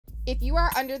If you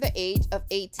are under the age of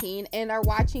 18 and are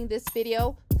watching this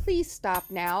video, please stop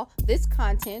now. This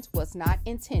content was not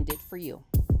intended for you.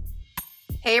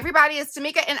 Hey everybody, it's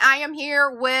TMIKA and I am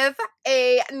here with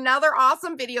another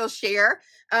awesome video share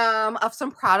of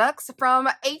some products from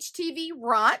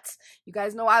HTVRONT. You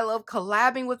guys know I love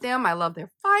collabing with them. I love their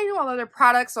vinyl, I love their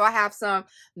products. So I have some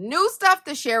new stuff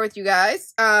to share with you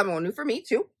guys. Well, new for me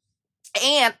too.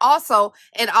 And also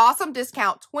an awesome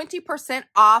discount, 20%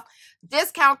 off.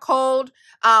 Discount code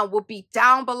will be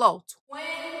down below.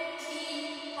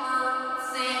 20%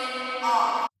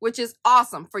 off. Which is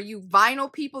awesome for you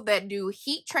vinyl people that do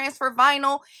heat transfer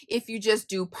vinyl. If you just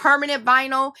do permanent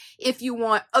vinyl, if you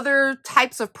want other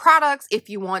types of products, if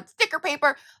you want sticker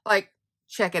paper, like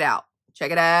check it out.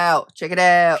 Check it out. Check it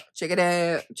out. Check it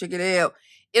out. Check it out.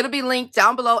 It'll be linked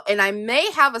down below, and I may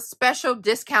have a special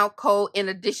discount code in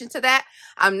addition to that.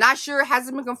 I'm not sure. It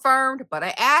hasn't been confirmed, but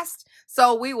I asked.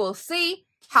 So we will see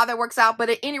how that works out. But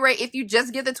at any rate, if you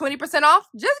just get the 20% off,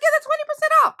 just get the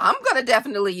 20% off. I'm going to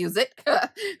definitely use it.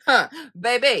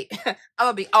 Baby, I'm going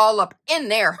to be all up in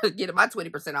there getting my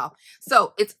 20% off.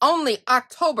 So it's only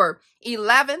October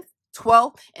 11th,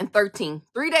 12th, and 13th.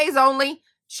 3 days only.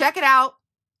 Check it out.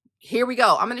 Here we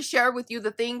go. I'm going to share with you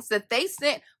the things that they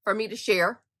sent for me to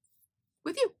share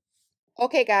with you.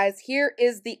 Okay, guys, here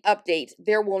is the update.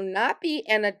 There will not be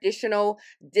an additional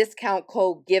discount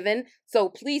code given, so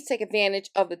please take advantage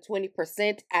of the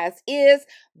 20% as is.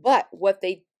 But what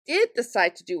they did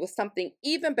decide to do was something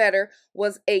even better,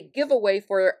 was a giveaway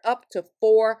for up to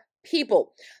 4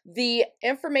 people. The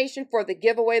information for the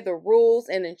giveaway, the rules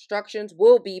and instructions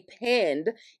will be pinned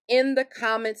in the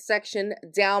comment section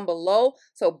down below.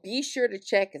 So be sure to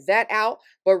check that out.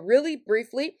 But really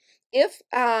briefly, if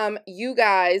you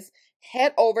guys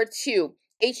head over to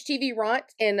HTVRONT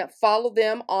and follow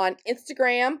them on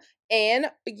Instagram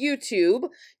and YouTube,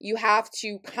 you have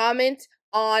to comment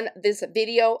on this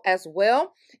video as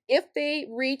well. If they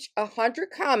reach 100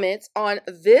 comments on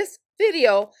this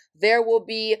video, there will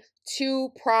be 2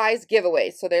 prize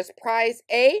giveaways. So there's prize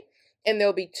A, and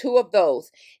there'll be 2 of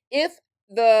those. If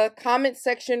the comment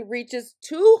section reaches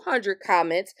 200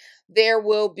 comments, there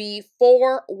will be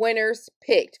 4 winners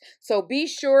picked. So be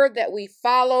sure that we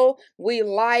follow, we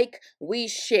like, we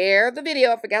share the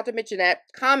video. I forgot to mention that.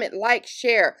 Comment, like,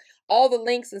 share. All the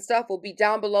links and stuff will be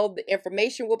down below. The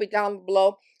information will be down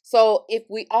below. So if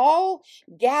we all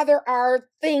gather our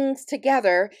things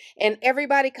together and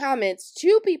everybody comments,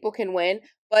 2 people can win.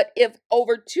 But if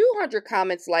over 200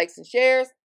 comments, likes, and shares,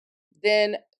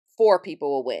 then 4 people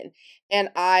will win. And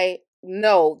I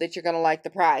know that you're going to like the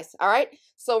prize. All right.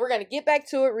 So we're going to get back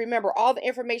to it. Remember, all the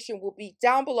information will be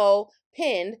down below,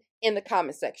 pinned in the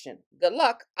comment section. Good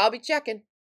luck. I'll be checking.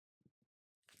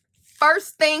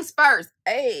 First things first.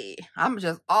 Hey, I'm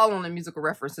just all on the musical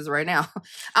references right now.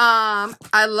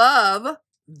 I love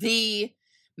the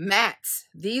mats.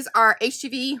 These are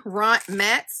HTVRONT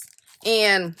mats.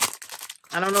 And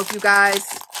I don't know if you guys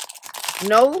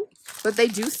know, but they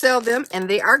do sell them and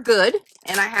they are good.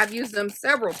 And I have used them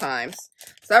several times.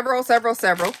 Several.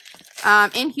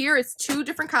 In here it's 2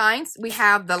 different kinds. We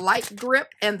have the light grip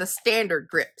and the standard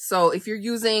grip. So if you're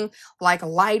using like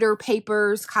lighter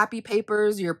papers, copy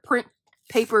papers, your print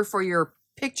paper for your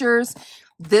pictures,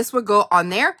 this would go on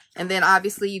there. And then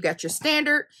obviously you got your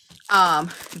standard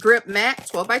grip mat,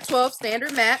 12 by 12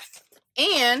 standard mat.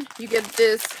 And you get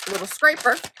this little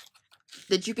scraper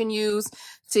that you can use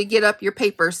to get up your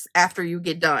papers after you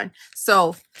get done.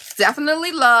 So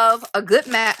definitely love a good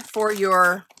mat for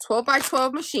your 12 by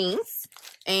 12 machines.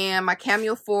 And my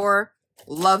Cameo 4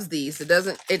 loves these. It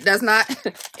is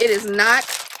not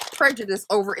prejudiced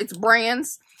over its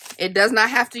brands. It does not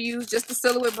have to use just the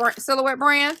Silhouette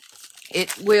brand.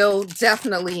 It will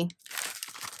definitely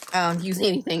use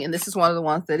anything. And this is one of the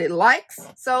ones that it likes.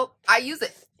 So I use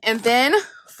it. And then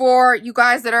for you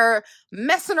guys that are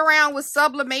messing around with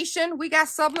Sublimation, we got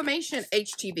Sublimation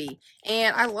HTV.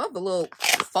 And I love the little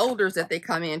folders that they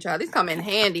come in, child. These come in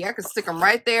handy. I can stick them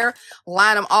right there,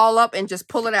 line them all up, and just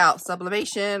pull it out.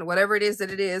 Sublimation, whatever it is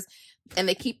that it is. And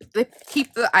they keep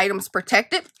the items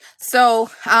protected.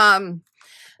 So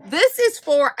this is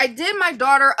for, I did my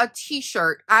daughter a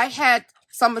t-shirt. I had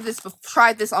some of this,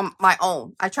 tried this on my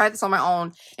own. I tried this on my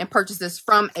own and purchased this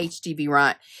from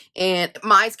HTVRONT. And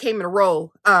mine came in a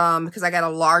roll because I got a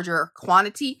larger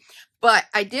quantity. But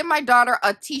I did my daughter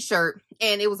a t-shirt,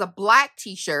 and it was a black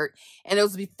t-shirt, and it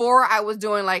was before I was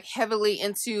doing like heavily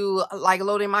into like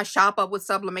loading my shop up with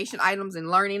sublimation items and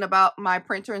learning about my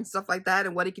printer and stuff like that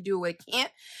and what it can do and what it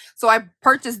can't. So I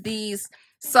purchased these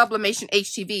sublimation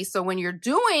HTV. So when you're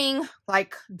doing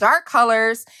like dark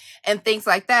colors and things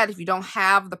like that, if you don't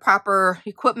have the proper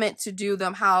equipment to do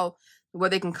them where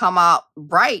they can come out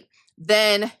bright,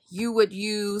 then you would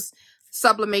use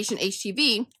sublimation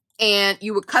HTV, and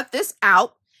you would cut this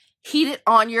out, heat it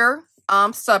on your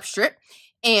substrate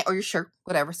or your shirt,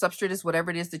 whatever. Substrate is whatever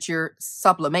it is that you're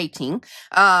sublimating.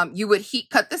 You would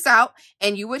cut this out,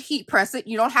 and you would heat press it.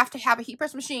 You don't have to have a heat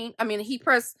press machine. I mean, a heat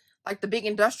press like the big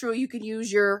industrial, you can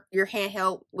use your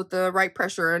handheld with the right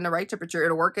pressure and the right temperature.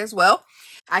 It'll work as well.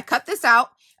 I cut this out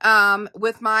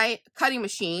with my cutting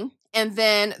machine, and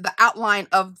then the outline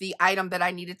of the item that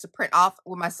I needed to print off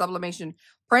with my sublimation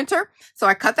printer. So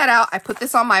I cut that out. I put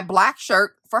this on my black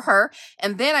shirt for her,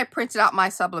 and then I printed out my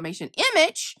sublimation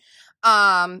image,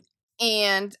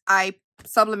 and I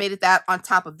sublimated that on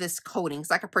top of this coating. It's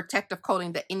like a protective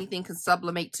coating that anything can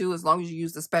sublimate to, as long as you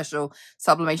use the special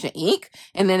sublimation ink.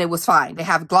 And then it was fine. They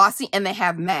have glossy and they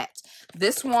have matte.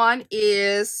 This one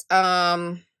is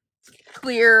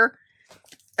clear.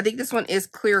 I think this one is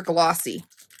clear glossy.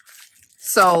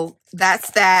 So that's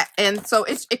that. And so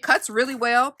it cuts really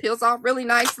well, peels off really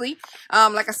nicely.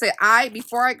 Like I said,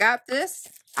 before I got this,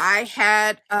 I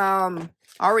had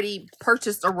already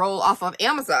purchased a roll off of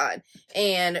Amazon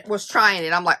and was trying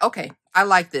it. I'm like, okay, I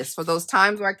like this. For those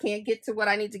times where I can't get to what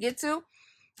I need to get to,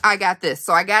 I got this.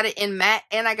 So I got it in matte,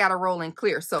 and I got a roll in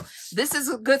clear. So this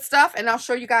is good stuff, and I'll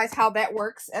show you guys how that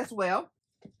works as well.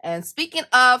 And speaking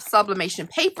of sublimation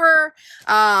paper,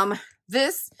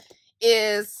 this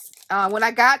is when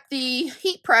I got the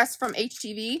heat press from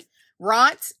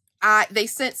HTVRONT. They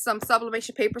sent some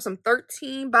sublimation paper, some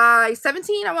 13 by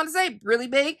 17, I want to say, really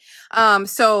big.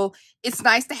 So it's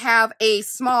nice to have a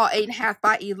small 8.5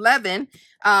 by 11.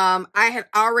 I had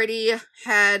already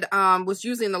was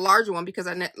using the larger one because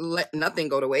I let nothing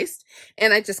go to waste,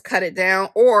 and I just cut it down,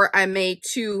 or I made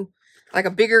two, like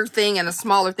a bigger thing and a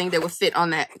smaller thing that would fit on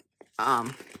that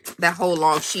whole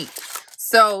long sheet.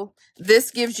 So this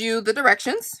gives you the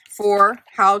directions for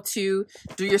how to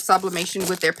do your sublimation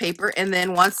with their paper. And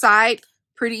then one side,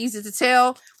 pretty easy to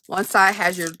tell. One side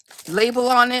has your label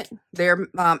on it, their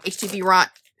HTVRONT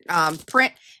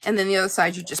print. And then the other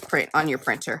side, you just print on your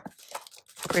printer.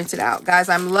 Print it out. Guys,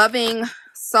 I'm loving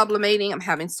sublimating. I'm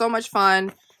having so much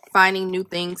fun finding new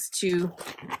things to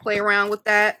play around with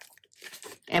that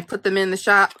and put them in the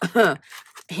shop.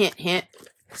 Hint, hint.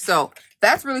 So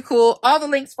that's really cool. All the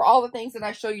links for all the things that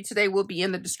I show you today will be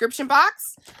in the description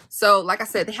box. So like I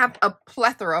said, they have a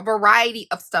variety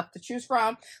of stuff to choose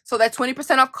from. So that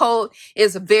 20% off code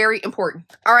is very important.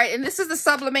 All right, and this is the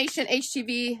sublimation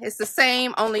HTV. It's the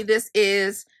same, only this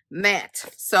is matte.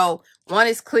 So one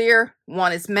is clear,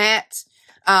 one is matte.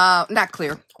 Not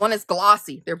clear. One is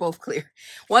glossy. They're both clear.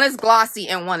 One is glossy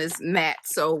and one is matte.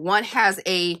 So one has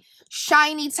a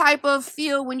shiny type of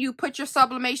feel when you put your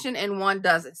sublimation, and one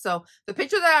doesn't. So the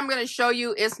picture that I'm going to show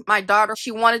you is my daughter.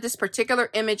 She wanted this particular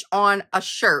image on a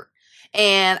shirt,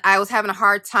 and I was having a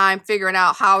hard time figuring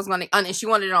out how I was going to, and she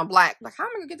wanted it on black. Like, how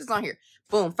am I going to get this on here?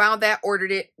 Boom, found that,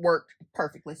 ordered it, worked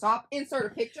perfectly. So I'll insert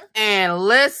a picture. And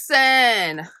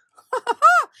listen,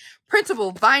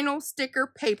 printable vinyl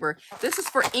sticker paper. This is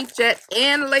for inkjet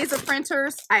and laser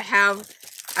printers. I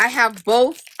have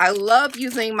both. I love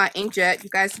using my inkjet. You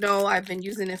guys know I've been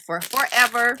using it for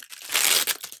forever.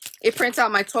 It prints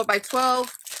out my 12 by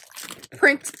 12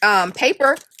 print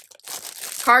paper,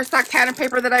 cardstock pattern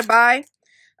paper that I buy.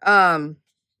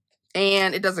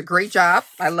 And it does a great job.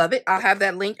 I love it. I'll have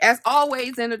that linked as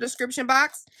always in the description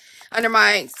box under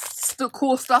my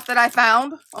cool stuff that I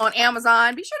found on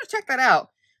Amazon. Be sure to check that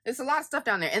out. There's a lot of stuff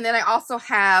down there. And then I also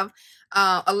have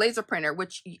a laser printer,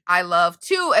 which I love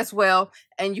too as well.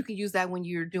 And you can use that when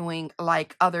you're doing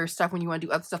like other stuff, when you want to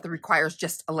do other stuff that requires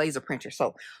just a laser printer.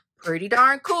 So pretty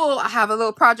darn cool. I have a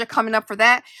little project coming up for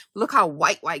that. Look how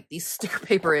white this sticker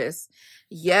paper is.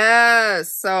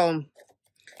 Yes. So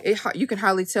you can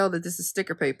hardly tell that this is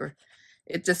sticker paper.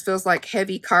 It just feels like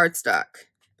heavy cardstock,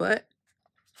 but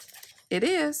it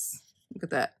is. Look at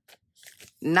that.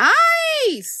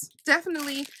 Nice.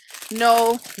 Definitely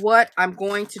know what I'm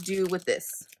going to do with this.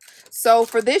 So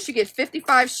for this, you get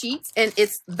 55 sheets, and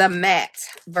it's the matte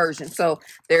version. So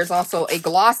there's also a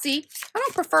glossy. I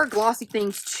don't prefer glossy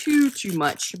things too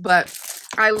much, but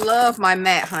I love my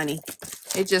matte, honey.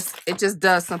 It just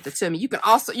does something to me. You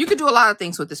can do a lot of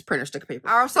things with this printer sticker paper.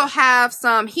 I also have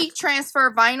some heat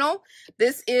transfer vinyl.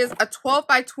 This is a 12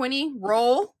 by 20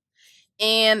 roll.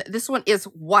 And this one is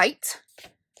white.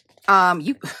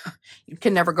 You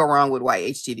can never go wrong with white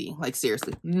HTV. Like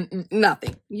seriously,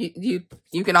 nothing. You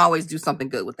can always do something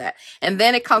good with that. And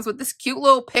then it comes with this cute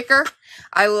little picker.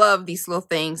 I love these little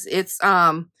things. It's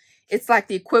like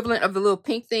the equivalent of the little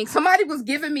pink thing. Somebody was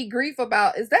giving me grief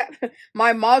about, is that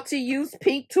my multi-use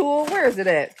pink tool? Where is it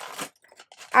at?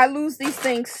 I lose these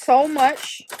things so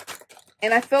much.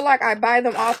 And I feel like I buy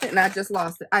them often and I just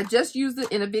lost it. I just used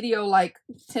it in a video like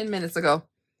 10 minutes ago.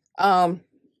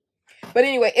 But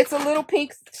anyway, it's a little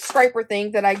pink scraper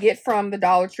thing that I get from the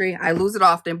Dollar Tree. I lose it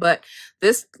often, but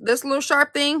this little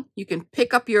sharp thing, you can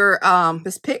pick up your,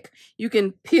 you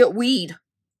can weed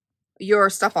your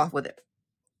stuff off with it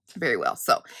very well.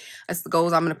 So that's the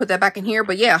goals. I'm going to put that back in here,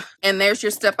 but yeah. And there's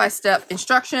your step-by-step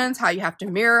instructions, how you have to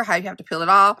mirror, how you have to peel it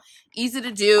off. Easy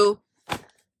to do.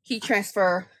 Heat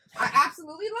transfer. I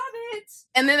absolutely love it.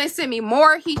 And then they sent me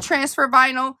more heat transfer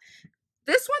vinyl.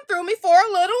 This one threw me for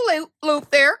a little loop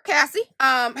there, Cassie.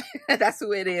 That's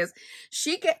who it is.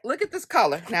 Look at this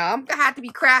color. Now I'm gonna have to be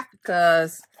crafty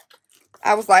because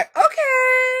I was like,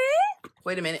 okay.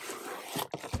 Wait a minute.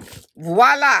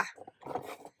 Voila.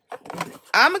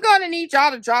 I'm gonna need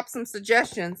y'all to drop some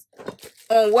suggestions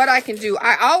on what I can do.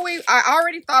 I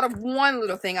already thought of one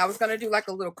little thing. I was gonna do like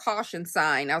a little caution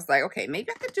sign. I was like, okay,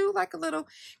 maybe I could do like a little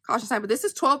caution sign, but this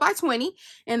is 12 by 20,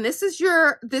 and this is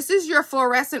your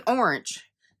fluorescent orange.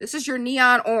 This is your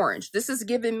neon orange. This is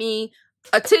giving me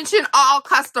attention all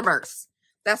customers.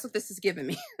 That's what this is giving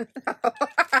me.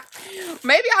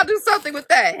 Maybe I'll do something with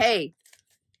that. Hey,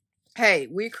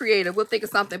 we're creative. We'll think of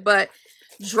something, but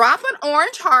drop an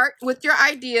orange heart with your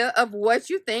idea of what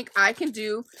you think I can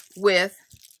do with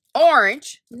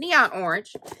orange, neon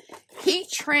orange,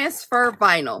 heat transfer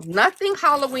vinyl. Nothing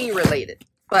Halloween related,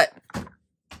 but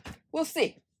we'll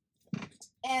see.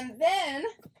 And then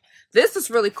this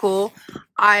is really cool.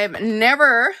 I've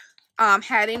never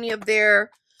had any of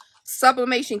their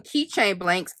Sublimation keychain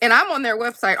blanks, and I'm on their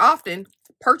website often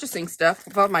purchasing stuff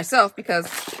for myself because,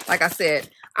 like I said,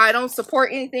 I don't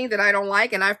support anything that I don't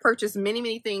like, and I've purchased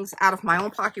many things out of my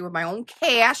own pocket with my own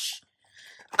cash.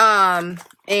 And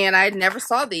I never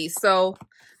saw these, so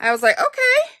I was like,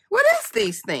 okay, what is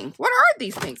these things? What are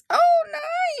these things? Oh,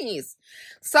 nice.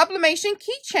 Sublimation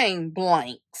keychain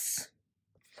blanks.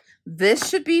 This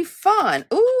should be fun.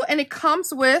 Ooh, and it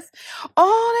comes with,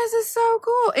 oh, this is so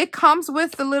cool. It comes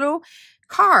with the little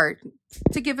card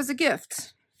to give as a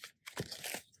gift.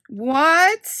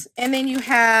 What? And then you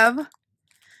have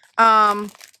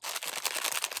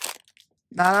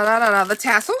the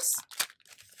tassels.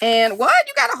 And what?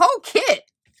 You got a whole kit.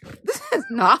 This is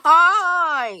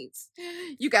nice.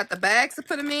 You got the bags to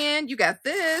put them in. You got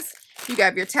this. You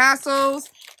got your tassels.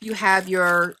 You have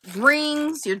your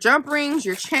rings, your jump rings,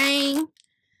 your chain.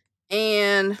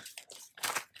 And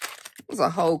it's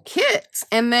a whole kit.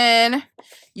 And then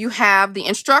you have the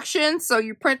instructions. So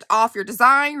you print off your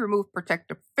design, remove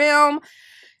protective film,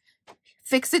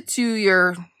 fix it to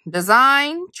your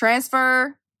design,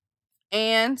 transfer,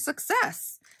 and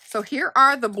success. So here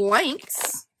are the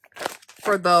blanks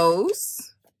for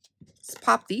those. Let's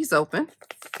pop these open.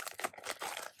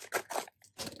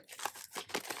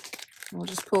 We'll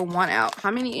just pull one out.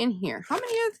 How many in here? How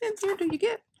many in here do you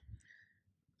get?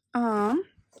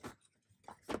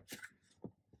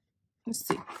 Let's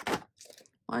see.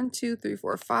 1, 2, 3,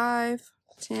 4, 5,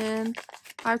 10,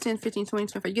 5, 10, 15, 20,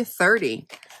 25. You get 30.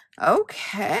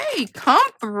 Okay,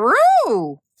 come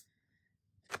through.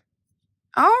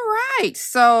 All right,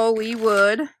 so we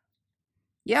would,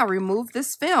 yeah, remove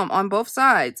this film on both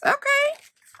sides.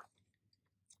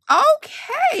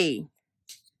 Okay.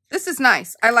 This is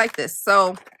nice. I like this.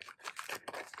 So,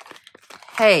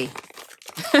 hey,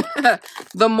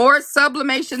 the more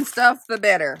sublimation stuff, the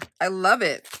better. I love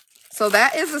it. So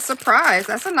that is a surprise.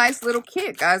 That's a nice little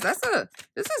kit, guys.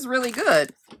 This is really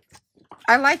good.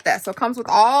 I like that. So it comes with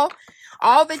all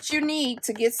that you need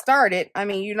to get started. I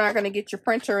mean, you're not going to get your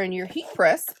printer and your heat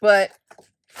press, but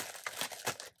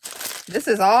this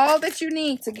is all that you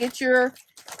need to get your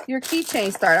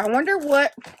keychain started. I wonder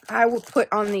what I would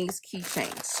put on these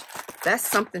keychains. That's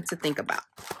something to think about.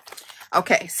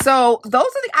 Okay, so those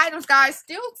are the items, guys.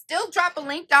 Still drop a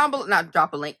link down below. Not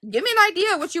drop a link. Give me an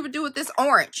idea what you would do with this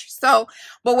orange. So,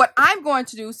 but what I'm going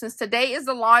to do, since today is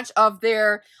the launch of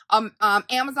their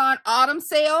Amazon autumn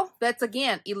sale, that's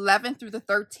again 11th through the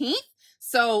 13th.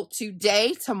 So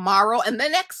today, tomorrow, and the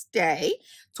next day,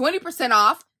 20%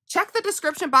 off, check the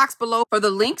description box below for the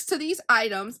links to these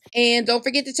items. And don't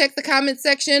forget to check the comment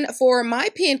section for my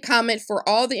pinned comment for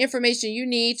all the information you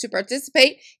need to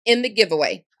participate in the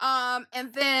giveaway.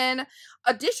 And then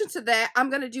addition to that, I'm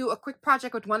going to do a quick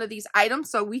project with one of these items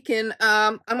so we can,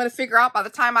 I'm going to figure out by the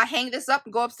time I hang this up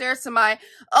and go upstairs to my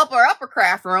upper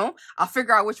craft room, I'll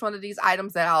figure out which one of these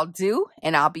items that I'll do,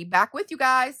 and I'll be back with you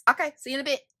guys. Okay, see you in a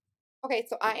bit. Okay,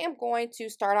 so I am going to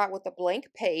start out with a blank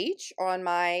page on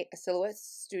my Silhouette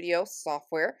Studio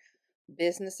software,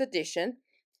 Business Edition.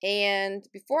 And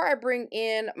before I bring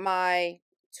in my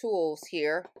tools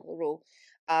here, little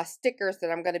stickers that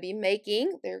I'm going to be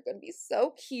making, they're going to be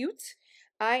so cute.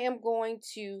 I am going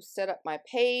to set up my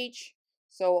page.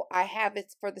 So I have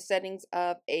it for the settings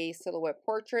of a silhouette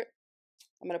portrait.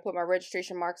 I'm going to put my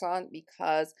registration marks on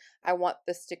because I want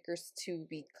the stickers to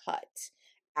be cut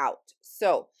out.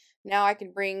 So now I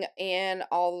can bring in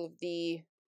all of the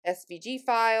SVG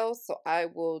files. So I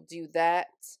will do that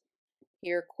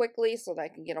here quickly so that I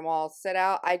can get them all set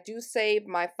out. I do save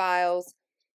my files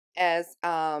as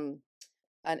an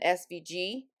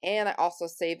SVG, and I also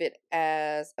save it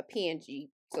as a PNG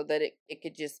so that it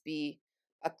could just be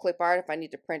a clip art if I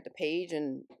need to print a page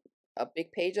and a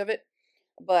big page of it.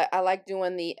 But I like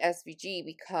doing the SVG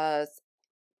because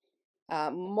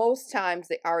most times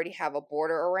they already have a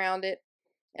border around it,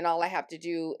 and all I have to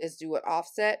do is do an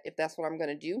offset if that's what I'm going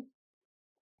to do,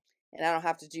 and I don't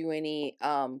have to do any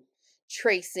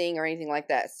tracing or anything like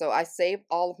that. So I save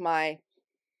all of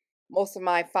most of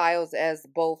my files as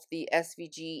both the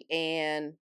SVG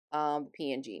and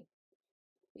PNG.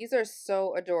 These are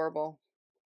so adorable,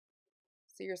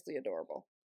 seriously adorable.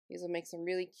 These will make some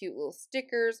really cute little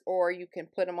stickers, or you can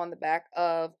put them on the back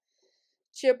of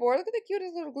chipboard. Look at the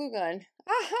cutest little glue gun.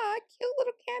 Aha, cute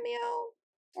little cameo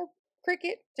or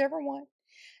Cricut, whichever one.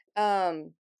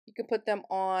 You can put them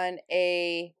on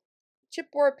a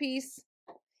chipboard piece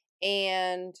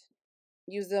and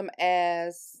use them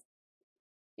as,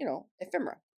 you know,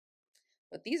 ephemera.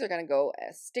 But these are going to go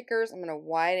as stickers. I'm going to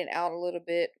widen out a little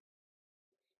bit,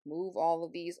 move all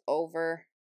of these over,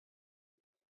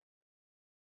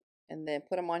 and then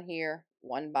put them on here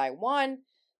one by one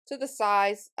to the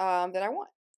size that I want.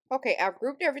 Okay, I've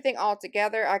grouped everything all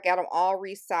together. I got them all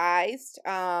resized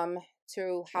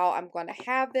to how I'm going to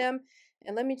have them.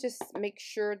 And let me just make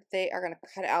sure they are going to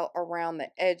cut out around the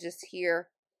edges here.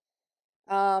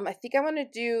 I think I'm going to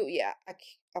do, yeah,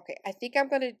 okay, I think I'm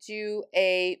going to do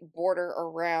a border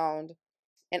around,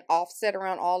 an offset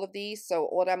around all of these. So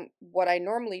what I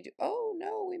normally do, oh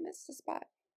no, we missed a spot.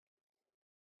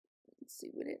 Let's see,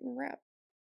 we didn't wrap.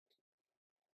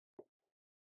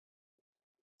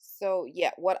 So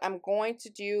yeah, what I'm going to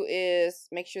do is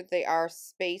make sure they are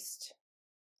spaced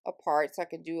apart so I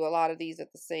can do a lot of these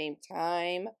at the same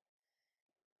time.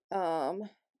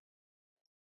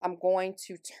 I'm going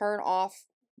to turn off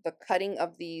the cutting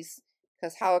of these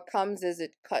because how it comes is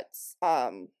it cuts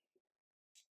all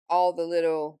the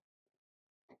little,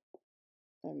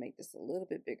 I'll make this a little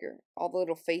bit bigger, all the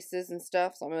little faces and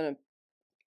stuff. So I'm going to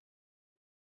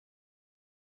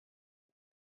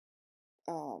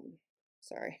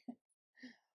sorry,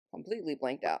 completely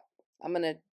blanked out. I'm going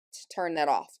to turn that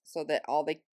off so that all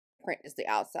they print is the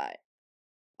outside.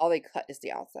 All they cut is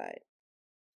the outside.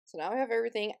 So now I have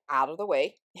everything out of the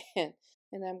way. And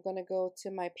I'm going to go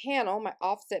to my panel, my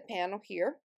offset panel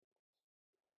here.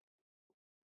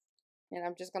 And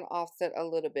I'm just going to offset a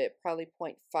little bit, probably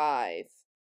 0.550,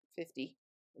 0.50.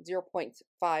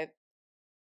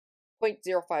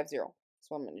 That's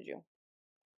what I'm going to do.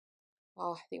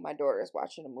 Oh, I think my daughter is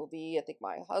watching a movie. I think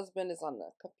my husband is on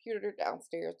the computer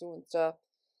downstairs doing stuff.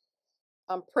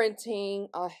 I'm printing.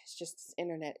 It's just this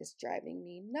internet is driving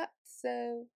me nuts.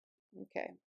 So,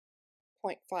 okay.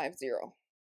 0.50.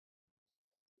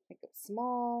 Make it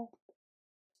small.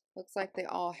 Looks like they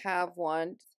all have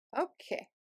one. Okay.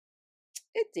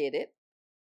 It did it.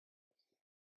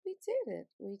 We did it.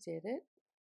 We did it.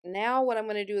 Now what I'm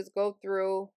going to do is go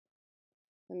through.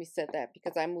 Let me set that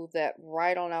because I moved that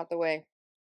right on out the way.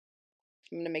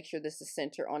 I'm going to make sure this is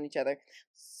centered on each other.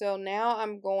 So now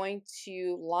I'm going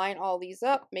to line all these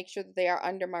up, make sure that they are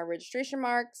under my registration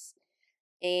marks,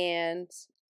 and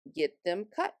get them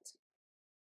cut.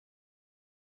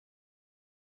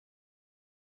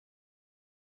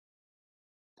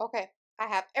 Okay, I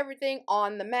have everything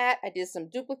on the mat. I did some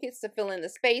duplicates to fill in the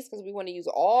space because we want to use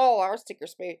all our sticker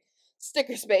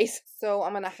space. So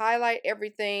I'm going to highlight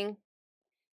everything,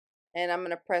 and I'm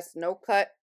going to press no cut.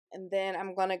 And then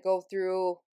I'm going to go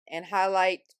through and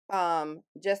highlight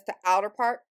just the outer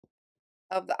part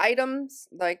of the items,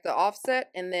 like the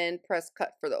offset, and then press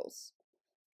cut for those.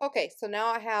 Okay, so now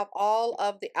I have all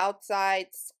of the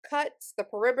outsides cut, the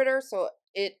perimeter, so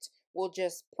it will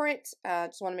just print.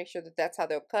 Just want to make sure that that's how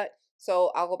they'll cut.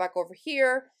 So I'll go back over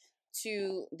here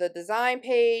to the design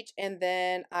page, and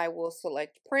then I will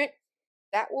select print.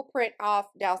 That will print off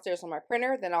downstairs on my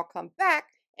printer. Then I'll come back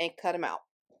and cut them out.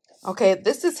 Okay,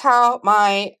 this is how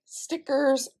my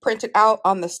stickers printed out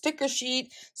on the sticker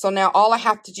sheet. So now all I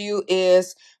have to do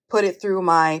is put it through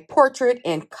my portrait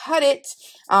and cut it,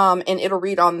 and it'll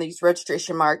read on these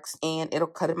registration marks and it'll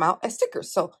cut them out as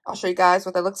stickers. So I'll show you guys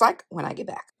what that looks like when I get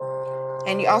back.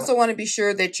 And you also want to be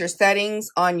sure that your settings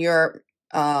on your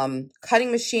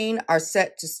cutting machine are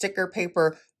set to sticker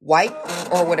paper white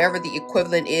or whatever the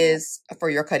equivalent is for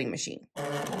your cutting machine.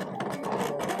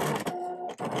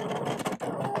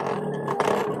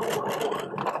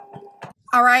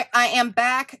 All right, I am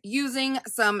back using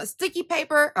some sticky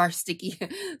paper, or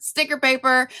sticker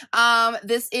paper.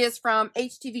 This is from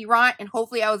HTVRONT, and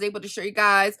hopefully I was able to show you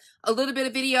guys a little bit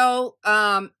of video.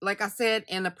 Like I said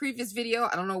in the previous video,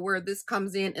 I don't know where this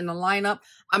comes in the lineup.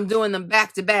 I'm doing them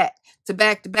back to back.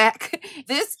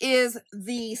 This is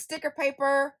the sticker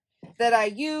paper that I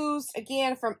used,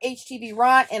 again, from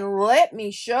HTVRONT, and let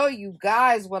me show you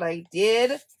guys what I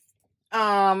did.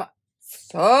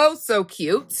 So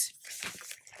cute.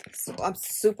 So I'm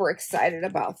super excited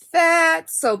about that.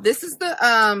 So this is the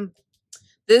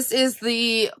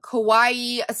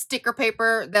KAWAII sticker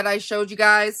paper that I showed you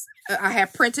guys. I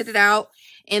have printed it out,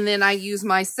 and then I use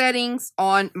my settings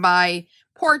on my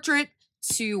portrait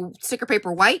to sticker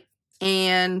paper white,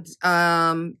 and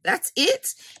that's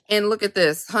it. And look at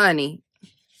this, honey.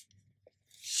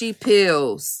 She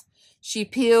peels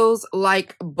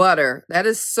like butter. That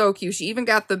is so cute. She even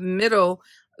got the middle.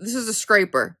 This is a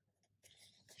scraper.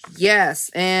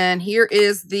 Yes, and here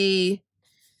is the,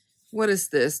 what is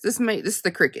this? This is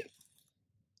the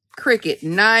Cricut.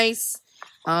 Nice.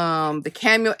 The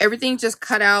cameo, everything just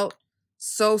cut out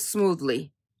so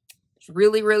smoothly. It's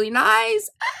really nice.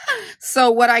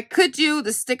 So what I could do,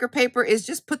 the sticker paper, is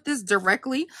just put this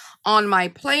directly on my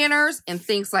planners and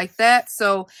things like that.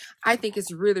 So I think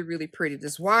it's really pretty.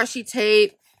 This washi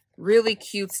tape, really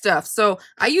cute stuff. So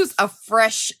I use a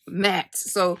fresh mat.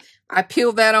 So I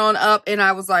peeled that on up, and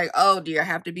I was like, oh dear, I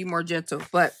have to be more gentle.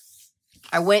 But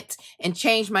I went and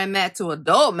changed my mat to a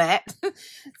dull mat.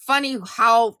 Funny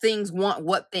how things want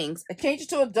what things. I changed it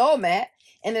to a dull mat,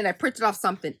 and then I printed off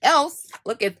something else.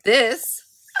 Look at this.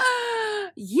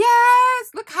 Yes,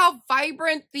 look how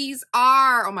vibrant these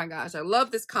are. Oh my gosh, I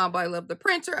love this combo. I love the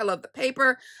printer. I love the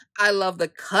paper. I love the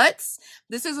cuts.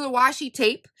 This is a washi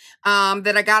tape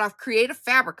that I got off Creative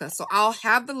Fabrica. So I'll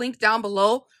have the link down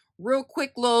below. Real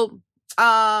quick little,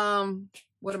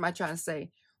 what am I trying to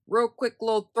say? Real quick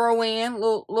little throw in,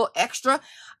 little extra.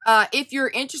 If you're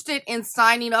interested in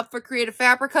signing up for Creative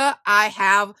Fabrica, I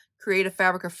have Creative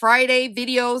Fabrica Friday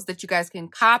videos that you guys can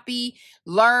copy,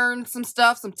 learn some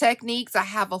stuff, some techniques. I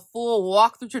have a full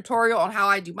walkthrough tutorial on how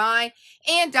I do mine.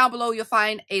 And down below, you'll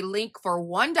find a link for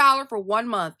 $1 for 1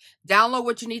 month. Download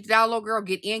what you need to download, girl.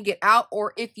 Get in, get out.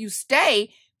 Or if you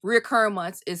stay, recurring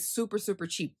months is super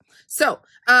cheap. So,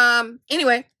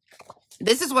 anyway,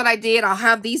 this is what I did. I'll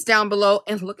have these down below,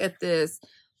 and look at this.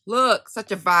 Look,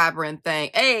 such a vibrant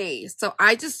thing. Hey, so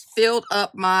I just filled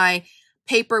up my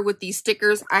paper with these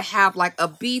stickers. I have like a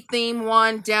bee theme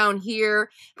one down here.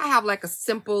 I have like a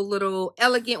simple little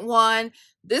elegant one.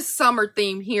 This summer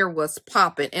theme here was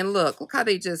popping, and look how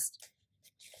they just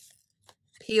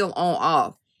peel on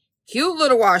off. Cute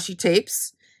little washi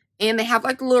tapes. And they have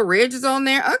like little ridges on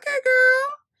there. Okay,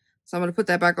 girl. So I'm going to put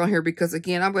that back on here because,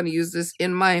 again, I'm going to use this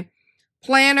in my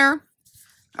planner.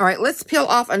 All right, let's peel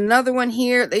off another one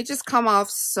here. They just come off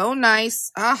so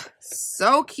nice. Ah,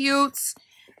 so cute.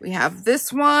 We have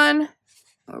this one.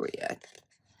 Where are we at?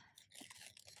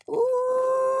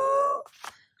 Ooh.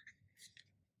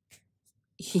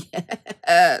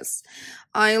 Yes.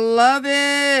 I love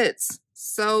it.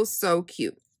 So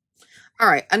cute. All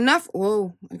right, enough.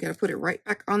 Whoa, I got to put it right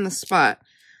back on the spot.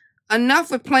 Enough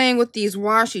with playing with these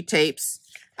washi tapes.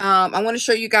 I want to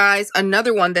show you guys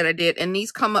another one that I did, and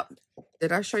these come up.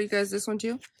 Did I show you guys this one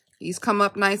too? These come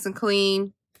up nice and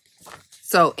clean.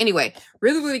 So anyway,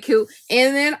 really cute.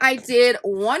 And then I did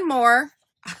one more.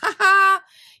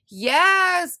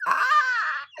 Yes.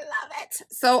 I love it.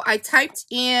 So I typed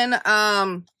in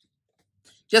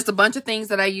just a bunch of things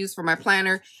that I use for my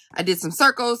planner. I did some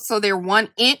circles, so they're 1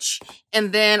 inch.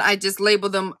 And then I just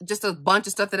labeled them, just a bunch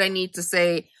of stuff that I need to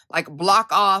say, like block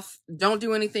off, don't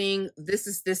do anything, this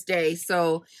is this day.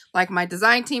 So like my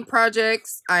design team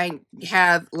projects, I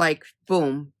have like,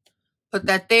 boom, put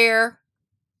that there.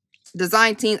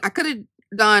 Design team, I could have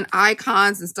done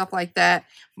icons and stuff like that,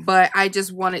 but I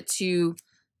just wanted to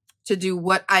do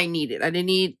what I needed. I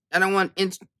don't want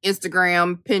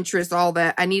Instagram, Pinterest, all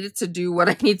that. I needed to do what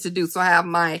I need to do. So I have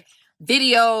my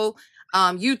video,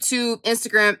 YouTube,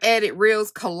 Instagram, edit,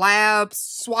 reels, collabs,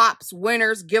 swaps,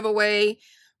 winners, giveaway,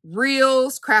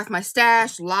 reels, craft my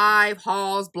stash, live,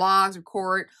 hauls, blogs,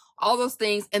 record, all those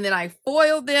things. And then I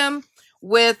foil them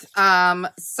with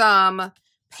some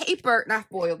paper, not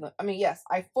foil them. I mean, yes,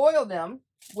 I foil them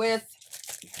with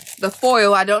the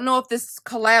foil. I don't know if this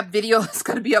collab video is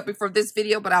going to be up before this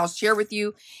video, but I'll share with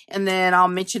you and then I'll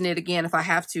mention it again if I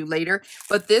have to later.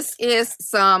 But this is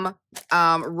some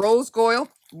rose gold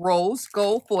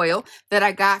foil that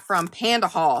I got from Panda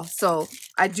Haul. So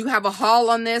I do have a haul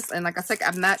on this, and like I said,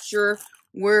 I'm not sure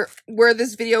where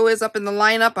this video is up in the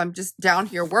lineup. I'm just down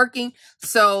here working.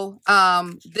 So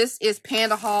this is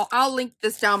Panda Haul. I'll link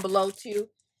this down below too.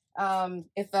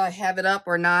 If I have it up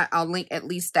or not, I'll link at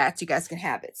least that so you guys can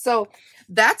have it. So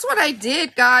that's what I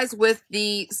did, guys, with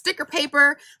the sticker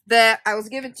paper that I was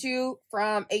given to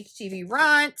from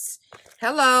HTVRONT.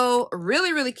 Hello,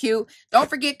 really, really cute. Don't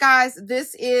forget, guys,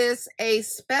 this is a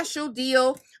special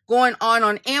deal going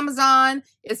on Amazon.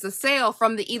 It's a sale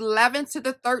from the 11th to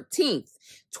the 13th,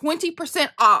 20%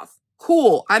 off.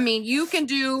 Cool. I mean, you can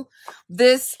do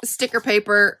this sticker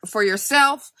paper for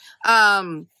yourself.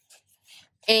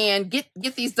 And get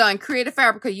these done. Creative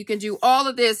Fabrica, you can do all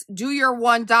of this. Do your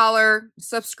 $1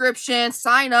 subscription.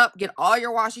 Sign up. Get all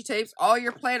your washi tapes, all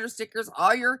your planner stickers,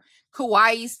 all your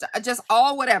KAWAII stuff, just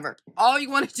all whatever. All you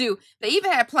want to do. They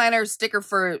even had planner sticker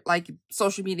for like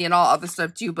social media and all other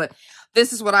stuff too. But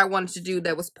this is what I wanted to do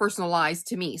that was personalized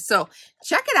to me. So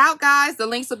check it out, guys. The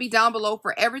links will be down below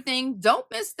for everything. Don't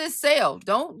miss this sale.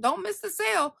 Don't miss the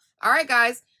sale. All right,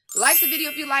 guys. Like the video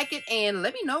if you like it, and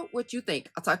let me know what you think.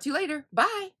 I'll talk to you later.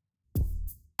 Bye.